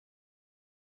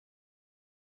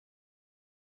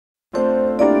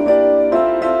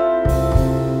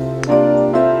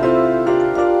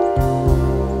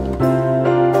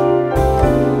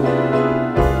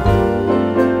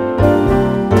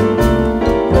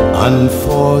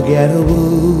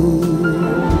unforgettable.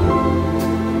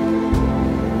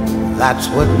 That's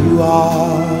what you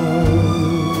are.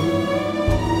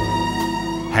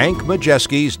 Hank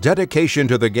Majewski's dedication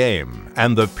to the game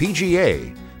and the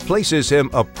PGA places him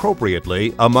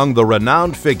appropriately among the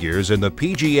renowned figures in the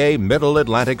PGA Middle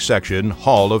Atlantic Section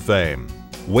Hall of Fame.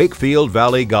 Wakefield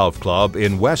Valley Golf Club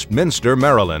in Westminster,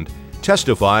 Maryland,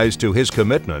 testifies to his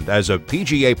commitment as a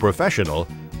PGA professional,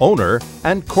 owner,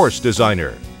 and course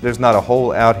designer. There's not a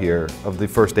hole out here of the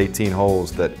first 18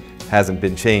 holes that hasn't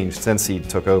been changed since he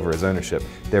took over his ownership.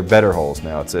 They're better holes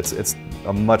now. It's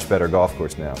a much better golf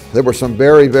course now. There were some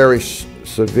very, very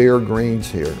severe greens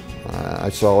here. I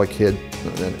saw a kid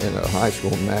in a high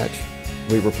school match.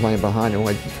 We were playing behind and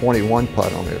went 21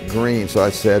 putt on the green, so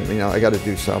I said, you know, I got to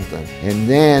do something. And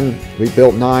then we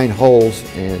built 9 holes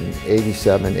in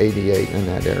 87, 88 in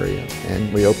that area,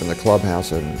 and we opened the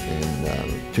clubhouse in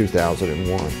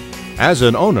 2001. As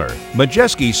an owner,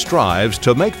 Majewski strives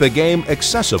to make the game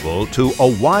accessible to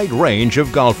a wide range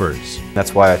of golfers.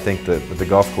 That's why I think that the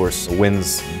golf course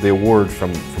wins the award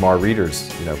from our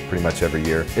readers, you know, pretty much every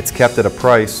year. It's kept at a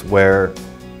price where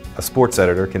a sports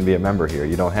editor can be a member here.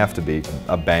 You don't have to be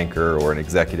a banker or an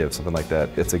executive, something like that.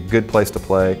 It's a good place to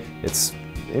play. It's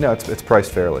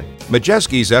priced fairly.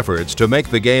 Majewski's efforts to make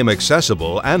the game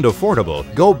accessible and affordable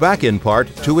go back in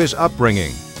part to his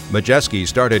upbringing. Majewski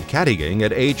started caddying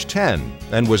at age 10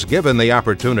 and was given the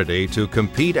opportunity to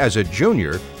compete as a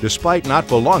junior despite not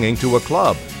belonging to a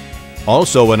club.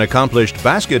 Also an accomplished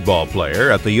basketball player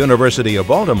at the University of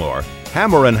Baltimore,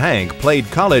 Hammer and Hank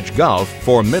played college golf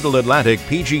for Middle Atlantic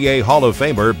PGA Hall of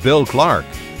Famer Bill Clark.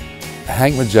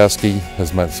 Hank Majewski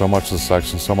has meant so much to the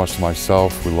section, so much to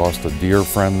myself. We lost a dear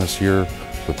friend this year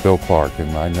with Bill Clark,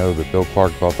 and I know that Bill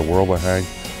Clark thought the world of Hank.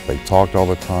 They talked all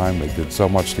the time, they did so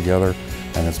much together,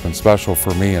 and it's been special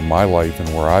for me in my life and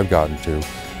where I've gotten to,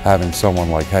 having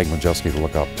someone like Hank Majewski to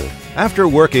look up to. After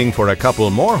working for a couple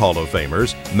more Hall of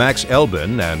Famers, Max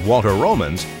Elbin and Walter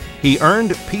Romans, he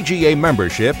earned PGA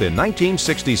membership in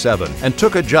 1967 and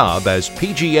took a job as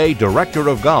PGA Director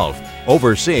of Golf,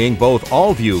 overseeing both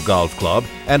Allview Golf Club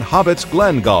and Hobbits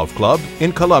Glen Golf Club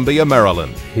in Columbia,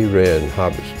 Maryland. He ran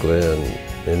Hobbits Glen,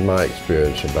 in my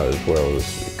experience, about as well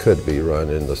as it could be run,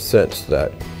 in the sense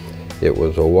that it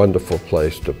was a wonderful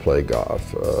place to play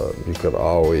golf. You could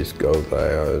always go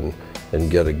there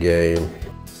and get a game.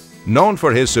 Known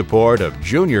for his support of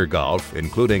junior golf,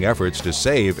 including efforts to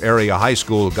save area high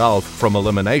school golf from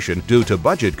elimination due to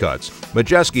budget cuts,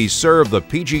 Majewski served the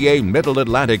PGA Middle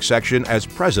Atlantic section as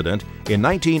president in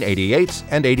 1988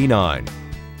 and 89.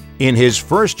 In his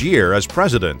first year as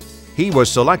president, he was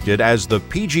selected as the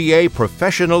PGA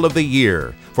Professional of the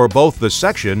Year for both the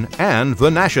section and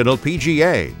the National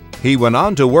PGA. He went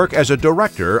on to work as a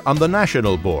director on the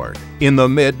national board in the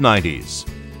mid-90s.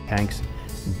 Hank's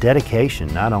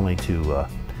dedication not only to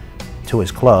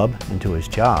his club and to his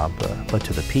job, but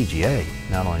to the PGA,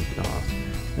 not only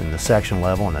in the section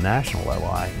level and the national level,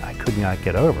 I could not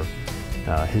get over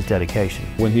his dedication.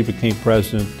 When he became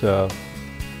president,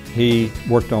 he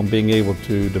worked on being able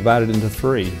to divide it into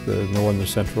 3, the Northern, the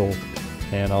Central,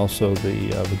 and also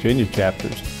the Virginia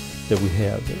chapters that we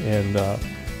have. And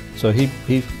so he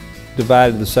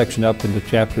divided the section up into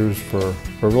chapters for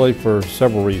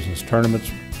several reasons: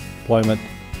 tournaments, employment,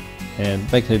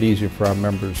 and making it easier for our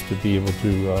members to be able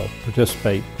to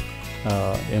participate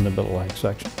in the Middle Atlantic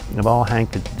section. Of all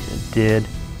Hank did,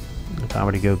 if I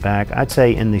were to go back, I'd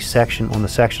say on the section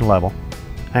level,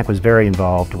 Hank was very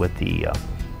involved with the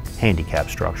handicap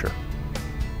structure,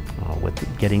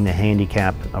 with getting the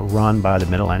handicap run by the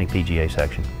Middle Atlantic PGA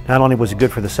section. Not only was it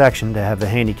good for the section to have the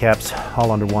handicaps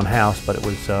all under one house, but it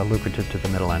was lucrative to the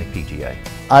Middle Atlantic PGA.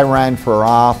 I ran for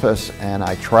office and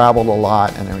I traveled a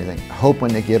lot and everything, hoping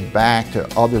to give back to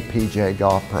other PGA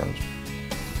golf pros.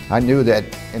 I knew that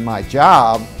in my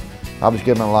job, I was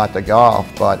giving a lot to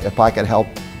golf, but if I could help,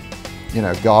 you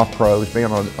know, golf pros, being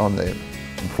on the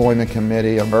employment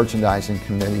committee or merchandising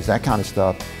committees, that kind of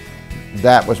stuff,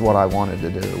 that was what I wanted to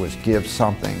do, was give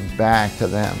something back to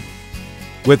them.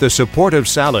 With the support of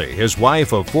Sally, his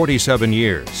wife of 47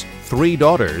 years, 3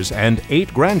 daughters, and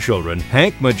 8 grandchildren,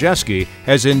 Hank Majewski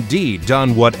has indeed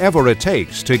done whatever it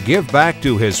takes to give back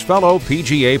to his fellow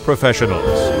PGA professionals.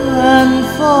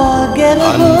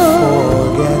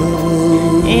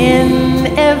 Unforgettable. In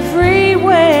every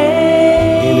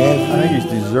way. I think he's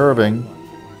deserving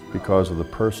because of the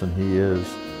person he is,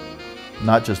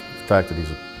 not just the fact that he's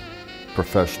a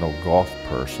professional golf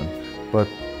person, but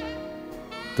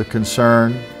the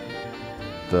concern,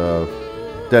 the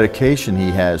dedication he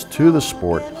has to the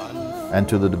sport and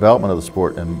to the development of the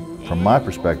sport, and from my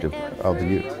perspective, of the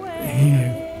youth.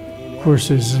 In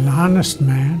course, is an honest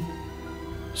man,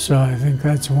 so I think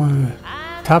that's one of the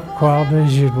top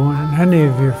qualities you'd want in any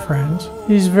of your friends.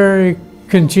 He's very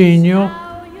congenial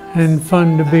and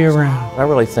fun to be around. I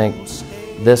really think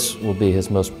this will be his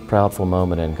most proudful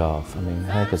moment in golf. I mean,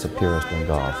 Hank is a purist in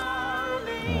golf.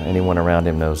 Anyone around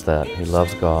him knows that. He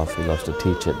loves golf, he loves to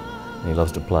teach it, and he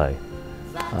loves to play.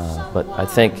 But I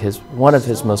think one of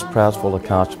his most proudful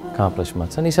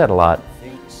accomplishments, and he's had a lot,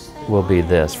 will be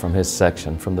this, from his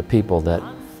section, from the people that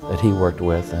he worked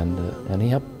with, and he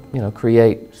helped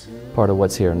create part of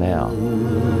what's here now.